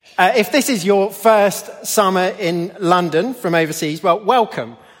If this is your first summer in London from overseas, well,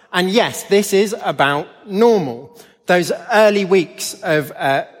 welcome. And yes, this is about normal. Those early weeks of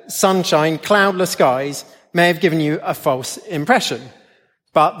sunshine, cloudless skies may have given you a false impression.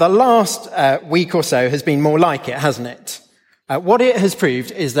 But the last week or so has been more like it, hasn't it? What it has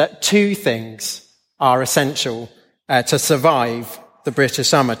proved is that two things are essential to survive the British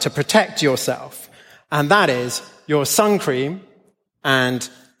summer, to protect yourself. And that is your sun cream and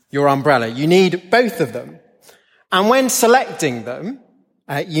your umbrella. You need both of them. And when selecting them,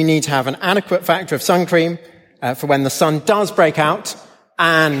 you need to have an adequate factor of sun cream for when the sun does break out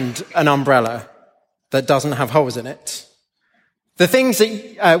and an umbrella that doesn't have holes in it. The things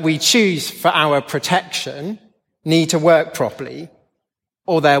that we choose for our protection need to work properly,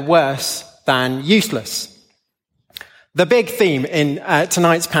 or they're worse than useless. The big theme in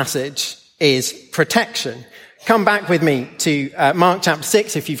tonight's passage is protection. Come back with me to Mark chapter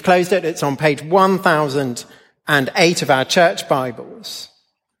 6. If you've closed it, it's on page 1008 of our church Bibles.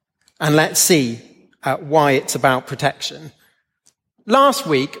 And let's see why it's about protection. Last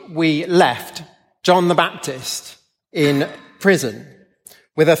week, we left John the Baptist in prison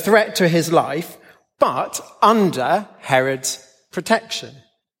with a threat to his life, but under Herod's protection.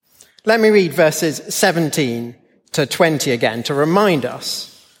 Let me read verses 17 to 20 again to remind us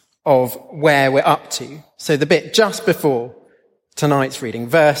of where we're up to. So the bit just before tonight's reading,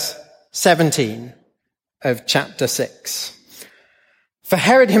 verse 17 of chapter 6. For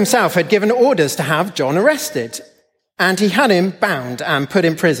Herod himself had given orders to have John arrested, and he had him bound and put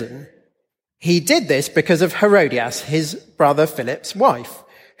in prison. He did this because of Herodias, his brother Philip's wife,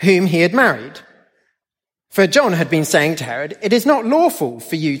 whom he had married. For John had been saying to Herod, "It is not lawful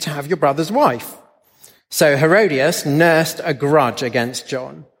for you to have your brother's wife." So Herodias nursed a grudge against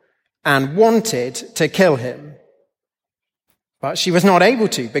John and wanted to kill him. But she was not able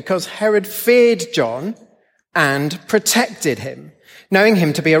to, because Herod feared John and protected him, knowing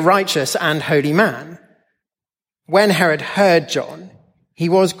him to be a righteous and holy man. When Herod heard John, he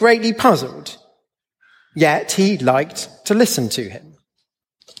was greatly puzzled, yet he liked to listen to him.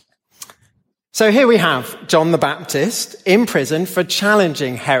 So here we have John the Baptist in prison for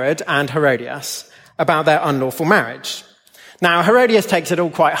challenging Herod and Herodias about their unlawful marriage. Now, Herodias takes it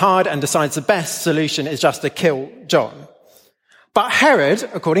all quite hard and decides the best solution is just to kill John. But Herod,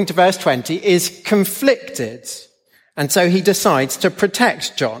 according to verse 20, is conflicted, and so he decides to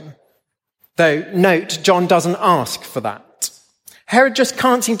protect John. Though, note, John doesn't ask for that. Herod just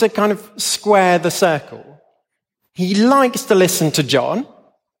can't seem to kind of square the circle. He likes to listen to John,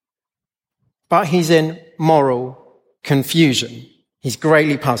 but he's in moral confusion. He's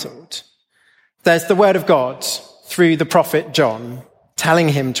greatly puzzled. There's the word of God through the prophet John telling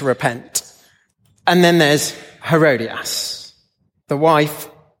him to repent. And then there's Herodias, the wife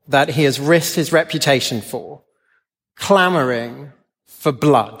that he has risked his reputation for, clamoring for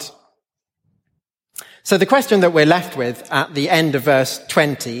blood. So the question that we're left with at the end of verse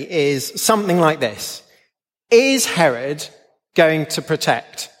 20 is something like this. Is Herod going to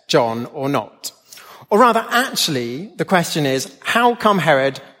protect John or not? Or rather, actually, the question is, how come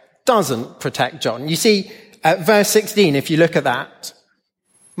Herod doesn't protect John? You see, at verse 16, if you look at that,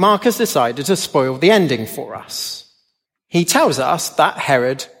 Mark has decided to spoil the ending for us. He tells us that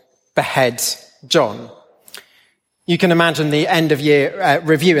Herod beheads John. You can imagine the end of year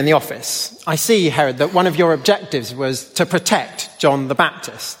review in the office. I see, Herod, that one of your objectives was to protect John the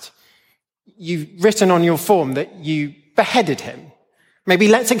Baptist. You've written on your form that you beheaded him. Maybe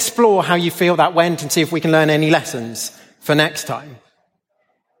let's explore how you feel that went and see if we can learn any lessons for next time.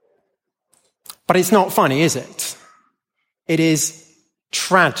 But it's not funny, is it? It is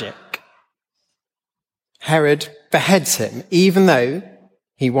tragic. Herod beheads him, even though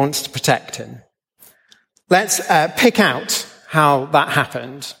he wants to protect him. Let's pick out how that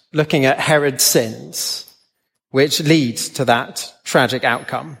happened, looking at Herod's sins, which leads to that tragic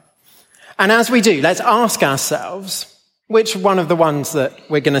outcome. And as we do, let's ask ourselves, which one of the ones that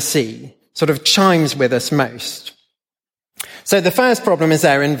we're going to see sort of chimes with us most? So the first problem is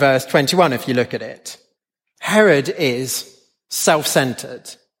there in verse 21, if you look at it. Herod is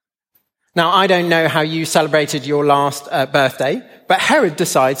self-centered. Now, I don't know how you celebrated your last birthday, but Herod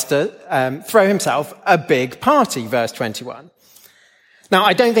decides to throw himself a big party, verse 21. Now,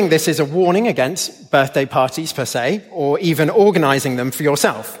 I don't think this is a warning against birthday parties per se, or even organizing them for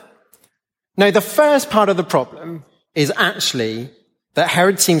yourself. No, the first part of the problem is actually that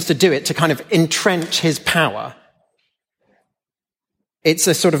Herod seems to do it to kind of entrench his power. It's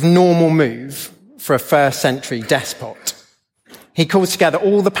a sort of normal move for a first century despot. He calls together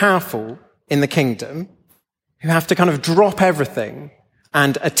all the powerful in the kingdom who have to kind of drop everything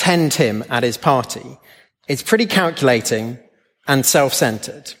and attend him at his party. It's pretty calculating and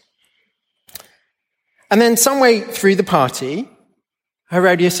self-centered. And then some way through the party,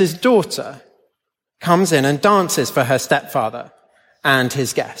 Herodias' daughter comes in and dances for her stepfather and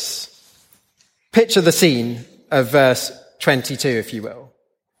his guests. Picture the scene of verse 22, if you will.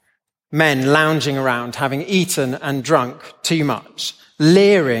 Men lounging around, having eaten and drunk too much,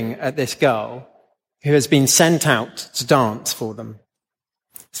 leering at this girl who has been sent out to dance for them.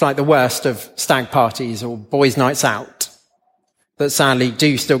 It's like the worst of stag parties or boys' nights out that sadly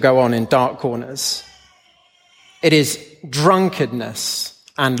do still go on in dark corners. It is drunkenness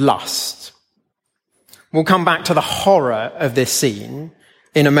and lust. We'll come back to the horror of this scene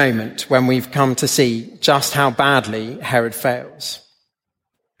in a moment when we've come to see just how badly Herod fails.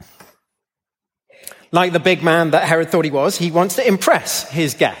 Like the big man that Herod thought he was, he wants to impress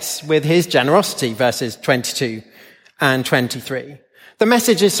his guests with his generosity, verses 22 and 23. The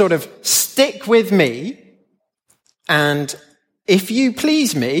message is sort of, stick with me, and if you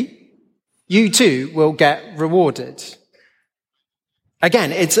please me, you too will get rewarded.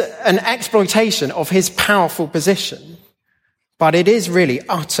 Again, it's an exploitation of his powerful position, but it is really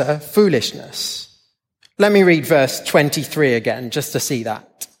utter foolishness. Let me read verse 23 again, just to see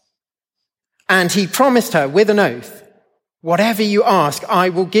that. And he promised her with an oath, whatever you ask, I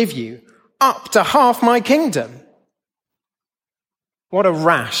will give you, up to half my kingdom. What a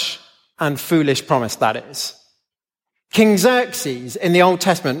rash and foolish promise that is. King Xerxes in the Old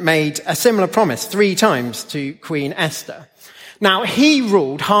Testament made a similar promise 3 times to Queen Esther. Now, he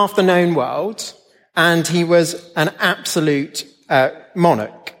ruled half the known world, and he was an absolute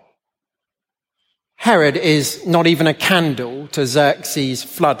monarch. Herod is not even a candle to Xerxes'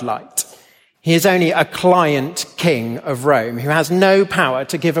 floodlight. He is only a client king of Rome who has no power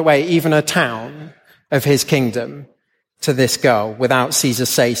to give away even a town of his kingdom to this girl without Caesar's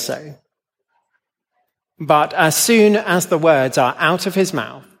say-so. But as soon as the words are out of his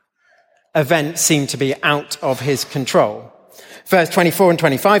mouth, events seem to be out of his control. Verse 24 and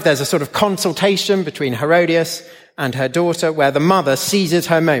 25, there's a sort of consultation between Herodias and her daughter where the mother seizes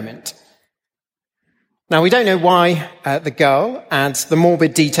her moment. Now, we don't know why the girl adds the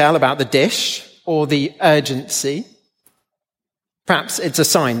morbid detail about the dish or the urgency. Perhaps it's a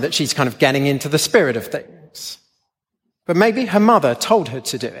sign that she's kind of getting into the spirit of things. But maybe her mother told her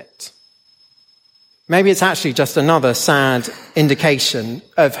to do it. Maybe it's actually just another sad indication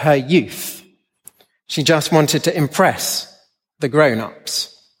of her youth. She just wanted to impress the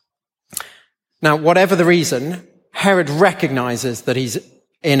grown-ups. Now, whatever the reason, Herod recognizes that he's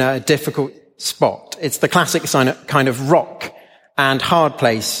in a difficult spot. It's the classic kind of rock and hard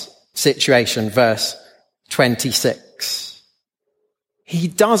place situation, verse 26. He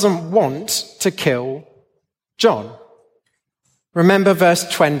doesn't want to kill John. Remember verse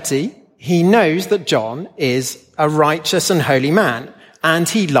 20? He knows that John is a righteous and holy man, and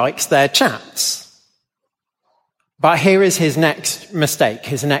he likes their chats. But here is his next mistake,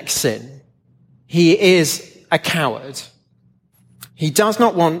 his next sin. He is a coward. He does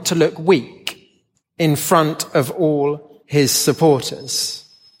not want to look weak in front of all his supporters.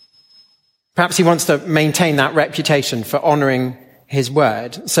 Perhaps he wants to maintain that reputation for honoring his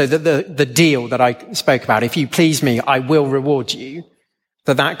word, so that the deal that I spoke about, if you please me, I will reward you,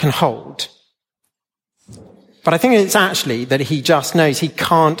 that can hold. But I think it's actually that he just knows he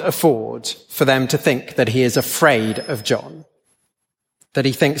can't afford for them to think that he is afraid of John, that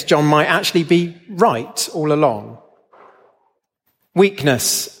he thinks John might actually be right all along.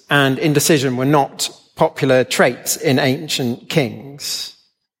 Weakness and indecision were not popular traits in ancient kings,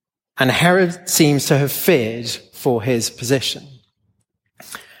 and Herod seems to have feared for his position.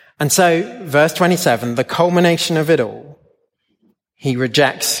 And so, verse 27, the culmination of it all, he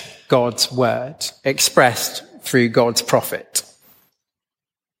rejects God's word, expressed through God's prophet.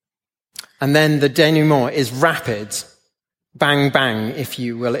 And then the denouement is rapid, bang, bang, if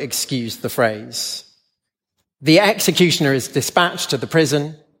you will excuse the phrase. The executioner is dispatched to the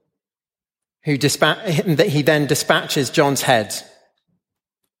prison, he then dispatches John's head.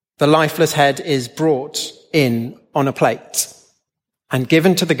 The lifeless head is brought in on a plate and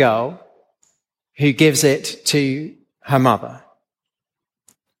given to the girl, who gives it to her mother.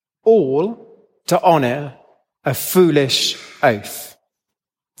 All to honor a foolish oath.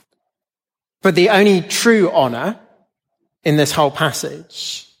 But the only true honor in this whole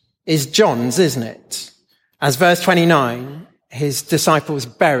passage is John's, isn't it? As verse 29, his disciples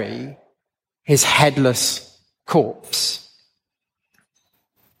bury his headless corpse.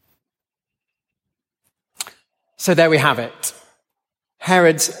 So there we have it.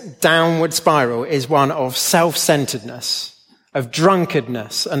 Herod's downward spiral is one of self-centeredness of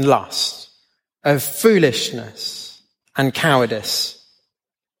drunkenness and lust, of foolishness and cowardice,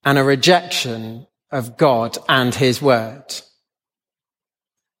 and a rejection of God and his word.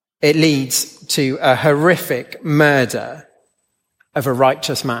 It leads to a horrific murder of a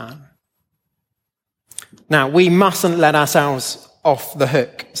righteous man. Now, we mustn't let ourselves off the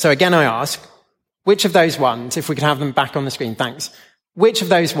hook. So again, I ask, which of those ones, if we could have them back on the screen, thanks. Which of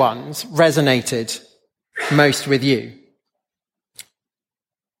those ones resonated most with you?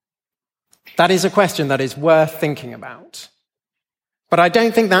 That is a question that is worth thinking about. But I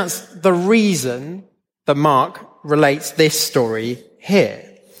don't think that's the reason that Mark relates this story here.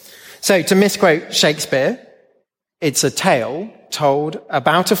 So to misquote Shakespeare, it's a tale told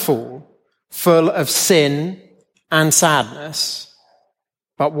about a fool full of sin and sadness.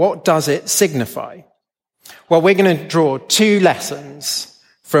 But what does it signify? Well, we're going to draw two lessons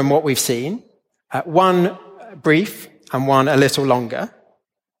from what we've seen, one brief and one a little longer.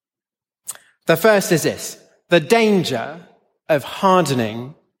 The first is this: the danger of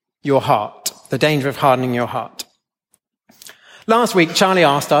hardening your heart. The danger of hardening your heart. Last week, Charlie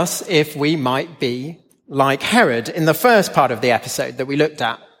asked us if we might be like Herod in the first part of the episode that we looked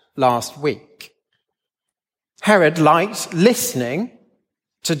at last week. Herod liked listening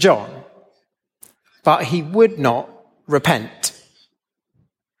to John, but he would not repent.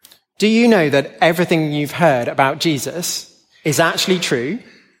 Do you know that everything you've heard about Jesus is actually true,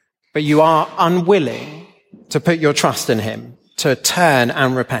 but you are unwilling to put your trust in him, to turn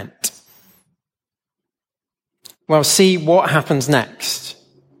and repent? Well, see what happens next.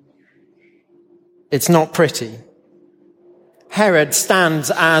 It's not pretty. Herod stands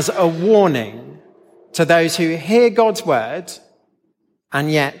as a warning to those who hear God's word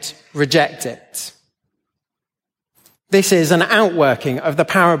and yet reject it. This is an outworking of the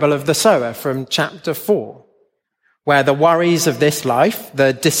parable of the sower from chapter 4, where the worries of this life,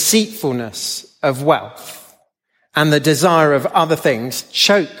 the deceitfulness of wealth, and the desire of other things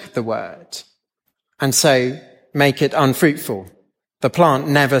choke the word, and so make it unfruitful. The plant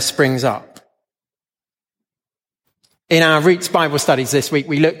never springs up. In our Roots Bible studies this week,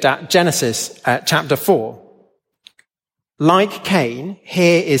 we looked at Genesis chapter 4. Like Cain,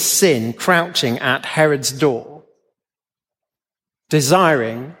 here is sin crouching at Herod's door,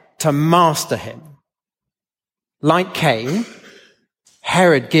 desiring to master him. Like Cain,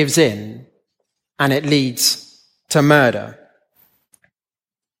 Herod gives in, and it leads to murder.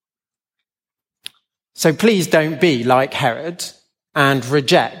 So please don't be like Herod and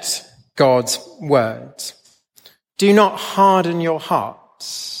reject God's word. Do not harden your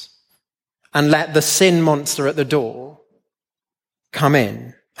hearts and let the sin monster at the door come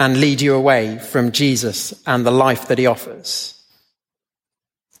in and lead you away from Jesus and the life that he offers.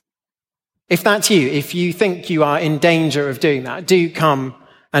 If that's you, if you think you are in danger of doing that, do come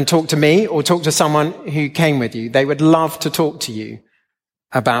and talk to me or talk to someone who came with you. They would love to talk to you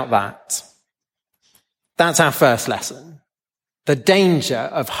about that. That's our first lesson. The danger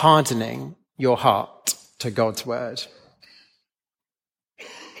of hardening your heart to God's word.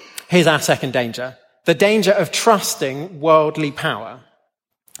 Here's our second danger. The danger of trusting worldly power.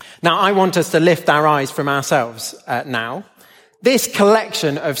 Now, I want us to lift our eyes from ourselves now. This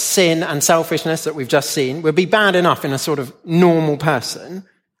collection of sin and selfishness that we've just seen would be bad enough in a sort of normal person.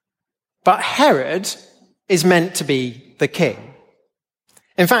 But Herod is meant to be the king.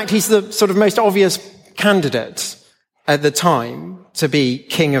 In fact, he's the sort of most obvious candidate at the time to be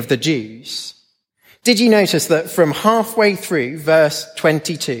king of the Jews. Did you notice that from halfway through verse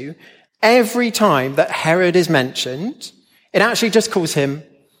 22, every time that Herod is mentioned, it actually just calls him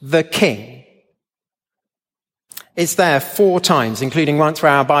the king? It's there 4 times, including once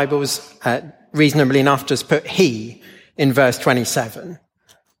where our Bibles, reasonably enough, just put he in verse 27.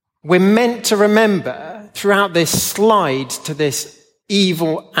 We're meant to remember throughout this slide to this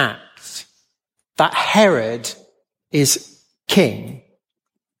evil act that Herod is king.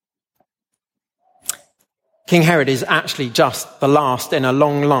 King Herod is actually just the last in a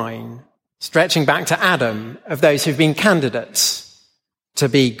long line, stretching back to Adam, of those who've been candidates to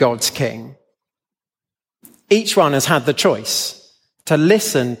be God's king. Each one has had the choice to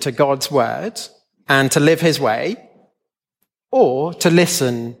listen to God's word and to live his way, or to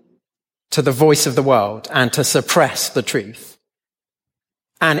listen to the voice of the world and to suppress the truth.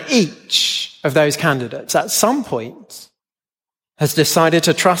 And each of those candidates at some point has decided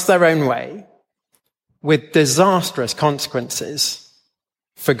to trust their own way, with disastrous consequences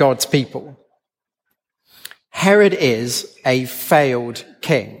for God's people. Herod is a failed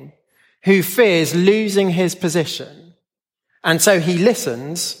king who fears losing his position, and so he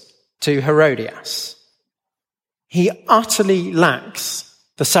listens to Herodias. He utterly lacks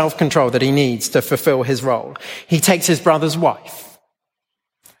the self-control that he needs to fulfill his role. He takes his brother's wife,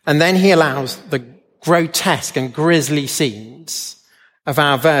 and then he allows the grotesque and grisly scenes of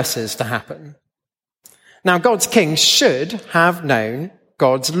our verses to happen. Now, God's king should have known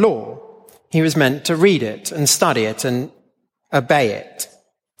God's law. He was meant to read it and study it and obey it.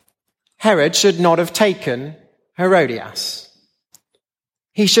 Herod should not have taken Herodias.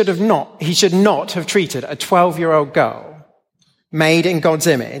 He should not have treated a 12-year-old girl made in God's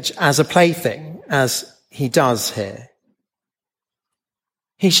image as a plaything, as he does here.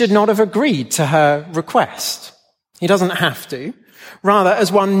 He should not have agreed to her request. He doesn't have to. Rather,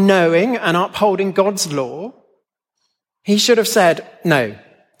 as one knowing and upholding God's law, he should have said, no,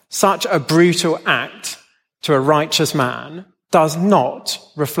 such a brutal act to a righteous man does not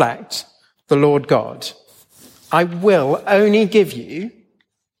reflect the Lord God. I will only give you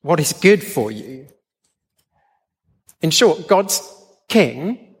what is good for you. In short, God's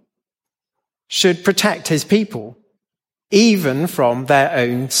king should protect his people, even from their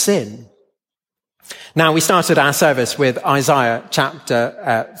own sin. Now, we started our service with Isaiah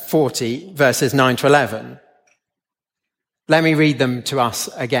chapter 40, verses 9 to 11. Let me read them to us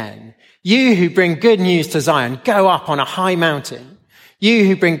again. You who bring good news to Zion, go up on a high mountain. You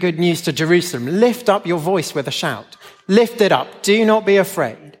who bring good news to Jerusalem, lift up your voice with a shout. Lift it up, do not be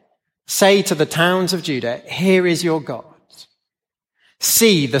afraid. Say to the towns of Judah, here is your God.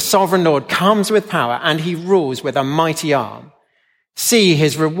 See, the sovereign Lord comes with power, and he rules with a mighty arm. See,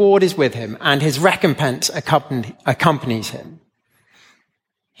 his reward is with him, and his recompense accompanies him.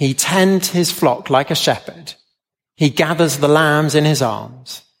 He tends his flock like a shepherd. He gathers the lambs in his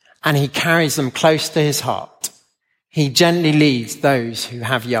arms, and he carries them close to his heart. He gently leads those who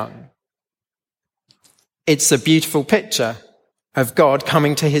have young. It's a beautiful picture of God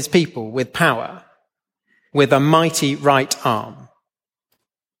coming to his people with power, with a mighty right arm.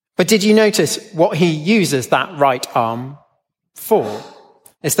 But did you notice what he uses that right arm for?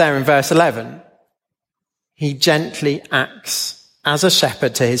 It's there in verse 11. He gently acts as a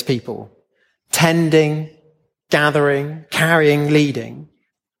shepherd to his people, tending, gathering, carrying, leading.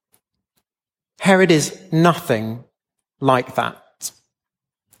 Herod is nothing like that.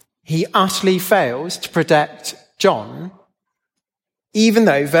 He utterly fails to protect John, even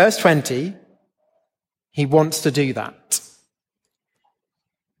though, verse 20, he wants to do that.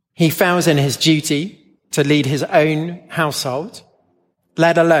 He fails in his duty to lead his own household,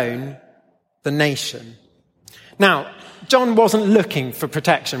 let alone the nation. Now, John wasn't looking for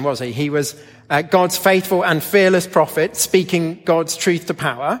protection, was he? He was God's faithful and fearless prophet, speaking God's truth to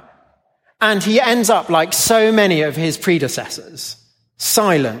power. And he ends up, like so many of his predecessors,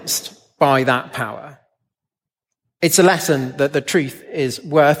 silenced by that power. It's a lesson that the truth is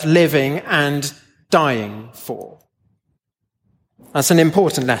worth living and dying for. That's an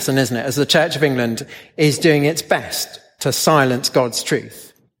important lesson, isn't it? As the Church of England is doing its best to silence God's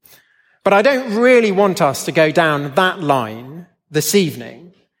truth. But I don't really want us to go down that line this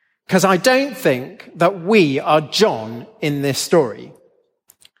evening, because I don't think that we are John in this story.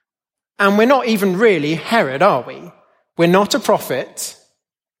 And we're not even really Herod, are we? We're not a prophet,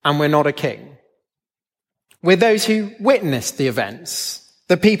 and we're not a king. We're those who witnessed the events,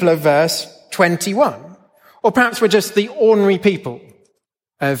 the people of verse 21. Or perhaps we're just the ordinary people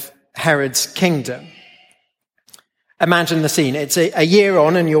of Herod's kingdom. Imagine the scene. It's a year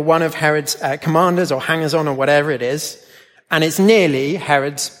on, and you're one of Herod's commanders or hangers-on or whatever it is, and it's nearly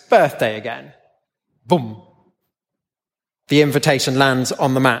Herod's birthday again. Boom. The invitation lands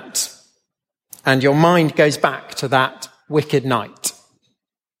on the mat, and your mind goes back to that wicked night.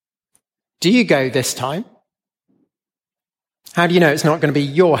 Do you go this time? How do you know it's not going to be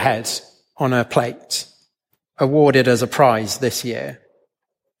your head on a plate, awarded as a prize this year?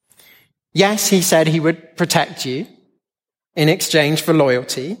 Yes, he said he would protect you in exchange for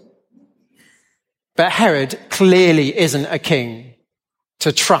loyalty. But Herod clearly isn't a king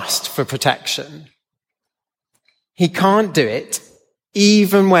to trust for protection. He can't do it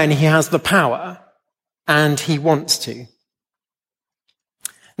even when he has the power and he wants to.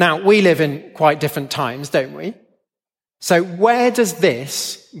 Now, we live in quite different times, don't we? So where does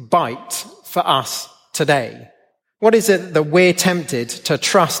this bite for us today? What is it that we're tempted to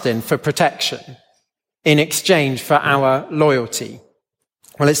trust in for protection in exchange for our loyalty?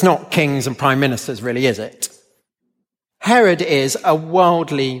 Well, it's not kings and prime ministers, really, is it? Herod is a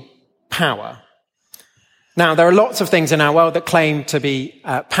worldly power. Now, there are lots of things in our world that claim to be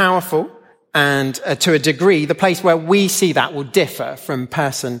powerful, and to a degree, the place where we see that will differ from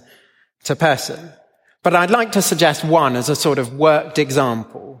person to person. But I'd like to suggest one as a sort of worked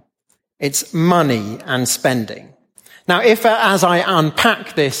example. It's money and spending. Now, if as I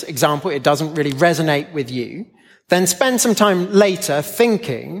unpack this example, it doesn't really resonate with you, then spend some time later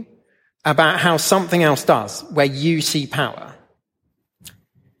thinking about how something else does, where you see power.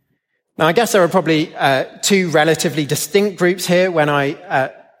 Now, I guess there are probably two relatively distinct groups here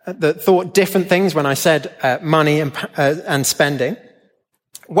that thought different things when I said money and spending.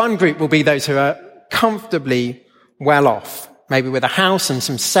 One group will be those who are comfortably well off, maybe with a house and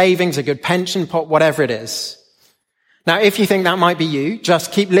some savings, a good pension pot, whatever it is. Now, if you think that might be you,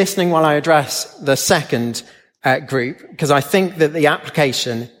 just keep listening while I address the second group, because I think that the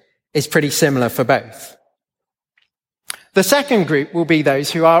application is pretty similar for both. The second group will be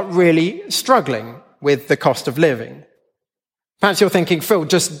those who are really struggling with the cost of living. Perhaps you're thinking, Phil,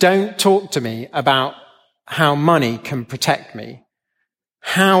 just don't talk to me about how money can protect me.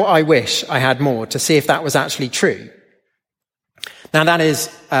 How I wish I had more, to see if that was actually true. Now, that is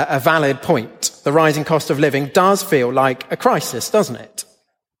a valid point. The rising cost of living does feel like a crisis, doesn't it?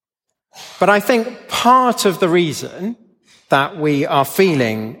 But I think part of the reason that we are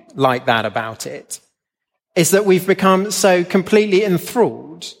feeling like that about it is that we've become so completely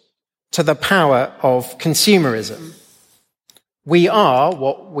enthralled to the power of consumerism. We are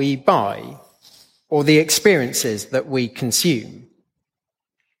what we buy, or the experiences that we consume.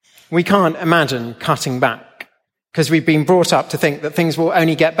 We can't imagine cutting back, because we've been brought up to think that things will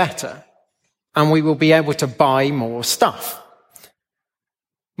only get better, and we will be able to buy more stuff.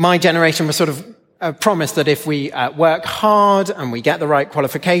 My generation was sort of promised that if we work hard and we get the right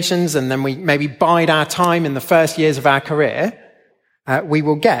qualifications, and then we maybe bide our time in the first years of our career, we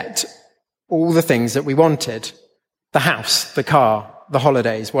will get all the things that we wanted. The house, the car, the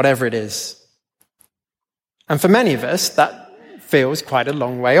holidays, whatever it is. And for many of us, that feels quite a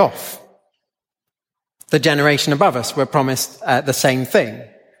long way off. The generation above us were promised the same thing,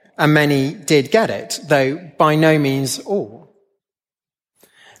 and many did get it, though by no means all.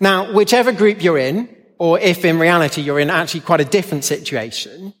 Now, whichever group you're in, or if in reality you're in actually quite a different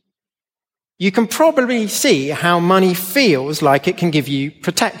situation, you can probably see how money feels like it can give you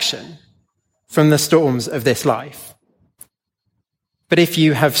protection from the storms of this life. But if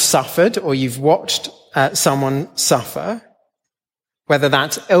you have suffered, or you've watched someone suffer, whether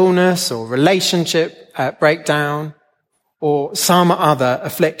that's illness or relationship breakdown or some other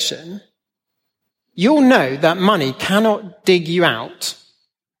affliction, you'll know that money cannot dig you out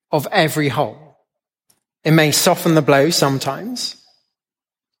of every hole. It may soften the blow sometimes,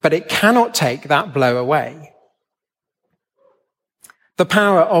 but it cannot take that blow away. The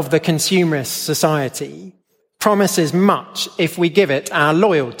power of the consumerist society promises much if we give it our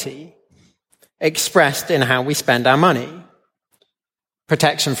loyalty, expressed in how we spend our money.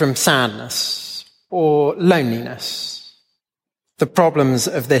 Protection from sadness or loneliness, the problems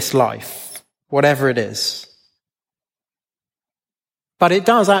of this life, whatever it is. But it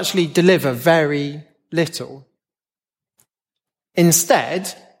does actually deliver very little.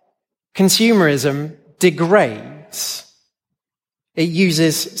 Instead, consumerism degrades. It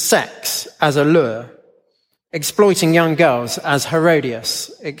uses sex as a lure, exploiting young girls as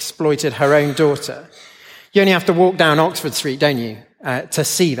Herodias exploited her own daughter. You only have to walk down Oxford Street, don't you, to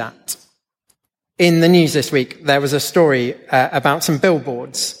see that. In the news this week, there was a story about some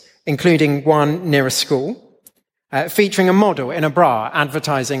billboards, including one near a school, featuring a model in a bra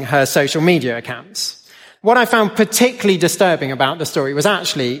advertising her social media accounts. What I found particularly disturbing about the story was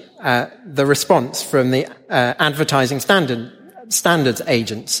actually the response from the Advertising Standards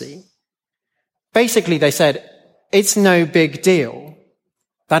Agency. Basically, they said, it's no big deal.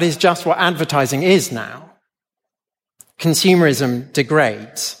 That is just what advertising is now. Consumerism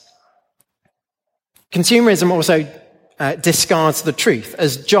degrades. Consumerism also discards the truth,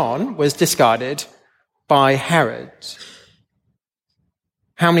 as John was discarded by Herod.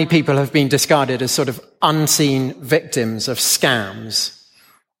 How many people have been discarded as sort of unseen victims of scams,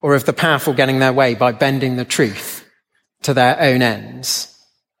 or of the powerful getting their way by bending the truth to their own ends?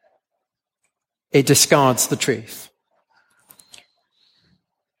 It discards the truth.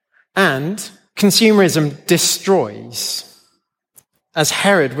 And consumerism destroys, as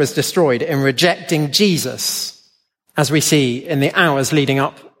Herod was destroyed in rejecting Jesus, as we see in the hours leading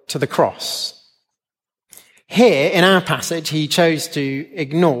up to the cross. Here, in our passage, he chose to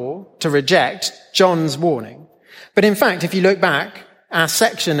reject John's warning. But in fact, if you look back, our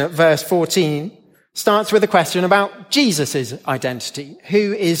section at verse 14 starts with a question about Jesus' identity.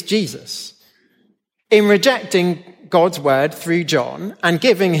 Who is Jesus? In rejecting God's word through John and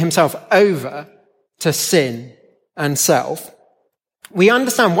giving himself over to sin and self, we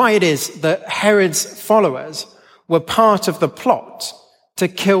understand why it is that Herod's followers were part of the plot to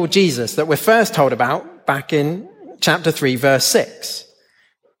kill Jesus that we're first told about back in chapter 3, verse 6.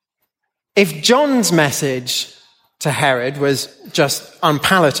 If John's message to Herod was just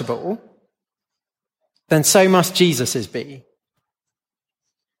unpalatable, then so must Jesus's be.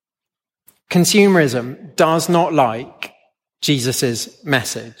 Consumerism does not like Jesus's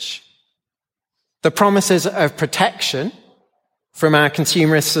message. The promises of protection from our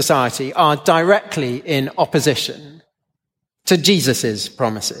consumerist society are directly in opposition to Jesus's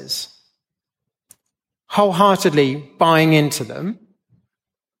promises. Wholeheartedly buying into them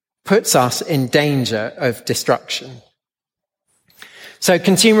puts us in danger of destruction. So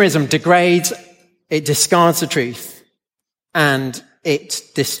consumerism degrades, it discards the truth, and it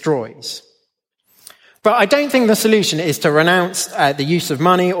destroys. But I don't think the solution is to renounce the use of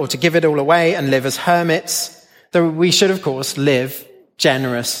money or to give it all away and live as hermits, though we should, of course, live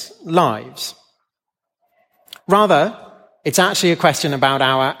generous lives. Rather, it's actually a question about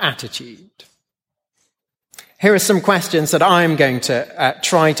our attitude. Here are some questions that I'm going to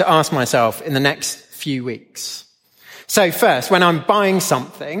try to ask myself in the next few weeks. So first, when I'm buying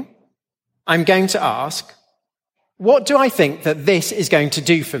something, I'm going to ask, what do I think that this is going to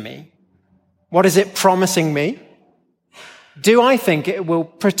do for me? What is it promising me? Do I think it will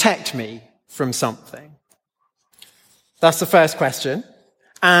protect me from something? That's the first question.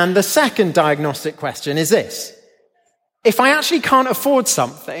 And the second diagnostic question is this. If I actually can't afford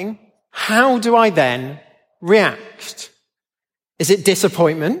something, how do I then react? Is it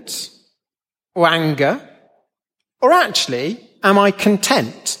disappointment or anger? Or actually, am I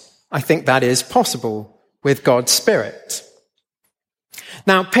content? I think that is possible with God's Spirit.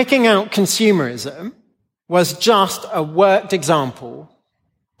 Now, picking out consumerism was just a worked example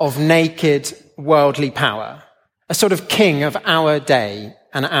of naked worldly power, a sort of king of our day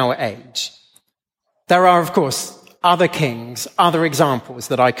and our age. There are, of course, other kings, other examples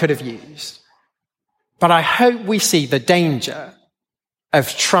that I could have used. But I hope we see the danger of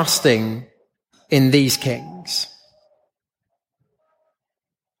trusting in these kings.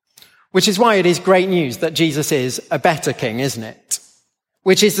 Which is why it is great news that Jesus is a better king, isn't it?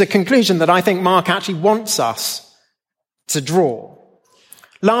 Which is the conclusion that I think Mark actually wants us to draw.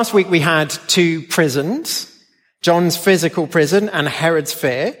 Last week we had two prisons, John's physical prison and Herod's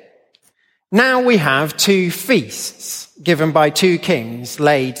fear. Now we have two feasts given by two kings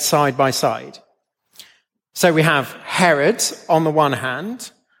laid side by side. So we have Herod on the one hand,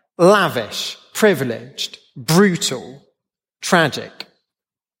 lavish, privileged, brutal, tragic.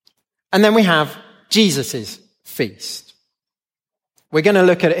 And then we have Jesus' feast. We're going to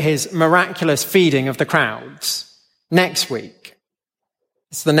look at his miraculous feeding of the crowds next week.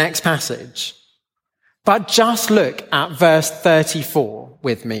 It's the next passage. But just look at verse 34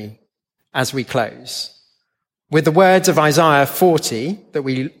 with me as we close, with the words of Isaiah 40 that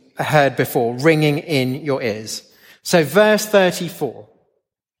we heard before ringing in your ears. So verse 34.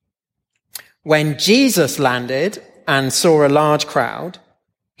 When Jesus landed and saw a large crowd,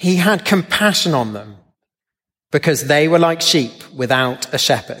 he had compassion on them because they were like sheep without a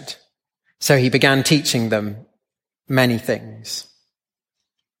shepherd. So he began teaching them many things.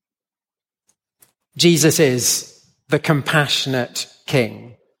 Jesus is the compassionate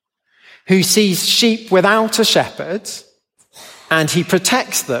king who sees sheep without a shepherd, and he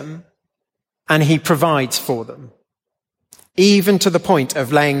protects them and he provides for them, even to the point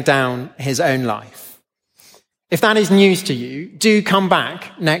of laying down his own life. If that is news to you, do come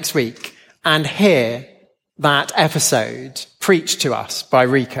back next week and hear that episode preached to us by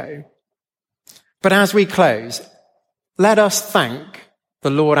Rico. But as we close, let us thank the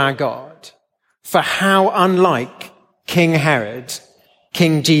Lord our God for how unlike King Herod,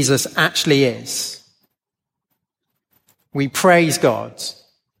 King Jesus actually is. We praise God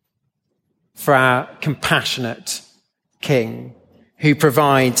for our compassionate King who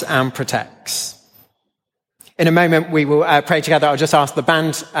provides and protects. In a moment, we will pray together. I'll just ask the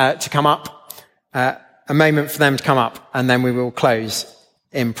band to come up, a moment for them to come up, and then we will close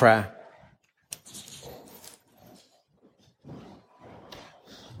in prayer.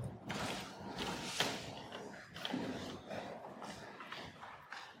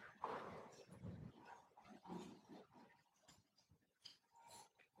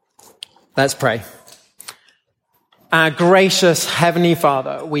 Let's pray. Our gracious Heavenly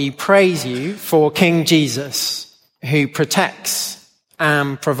Father, we praise you for King Jesus, who protects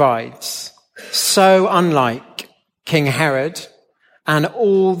and provides, so unlike King Herod and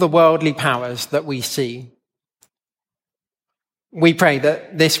all the worldly powers that we see. We pray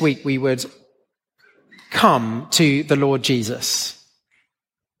that this week we would come to the Lord Jesus,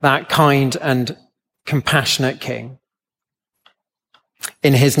 that kind and compassionate King.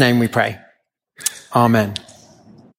 In his name we pray. Amen.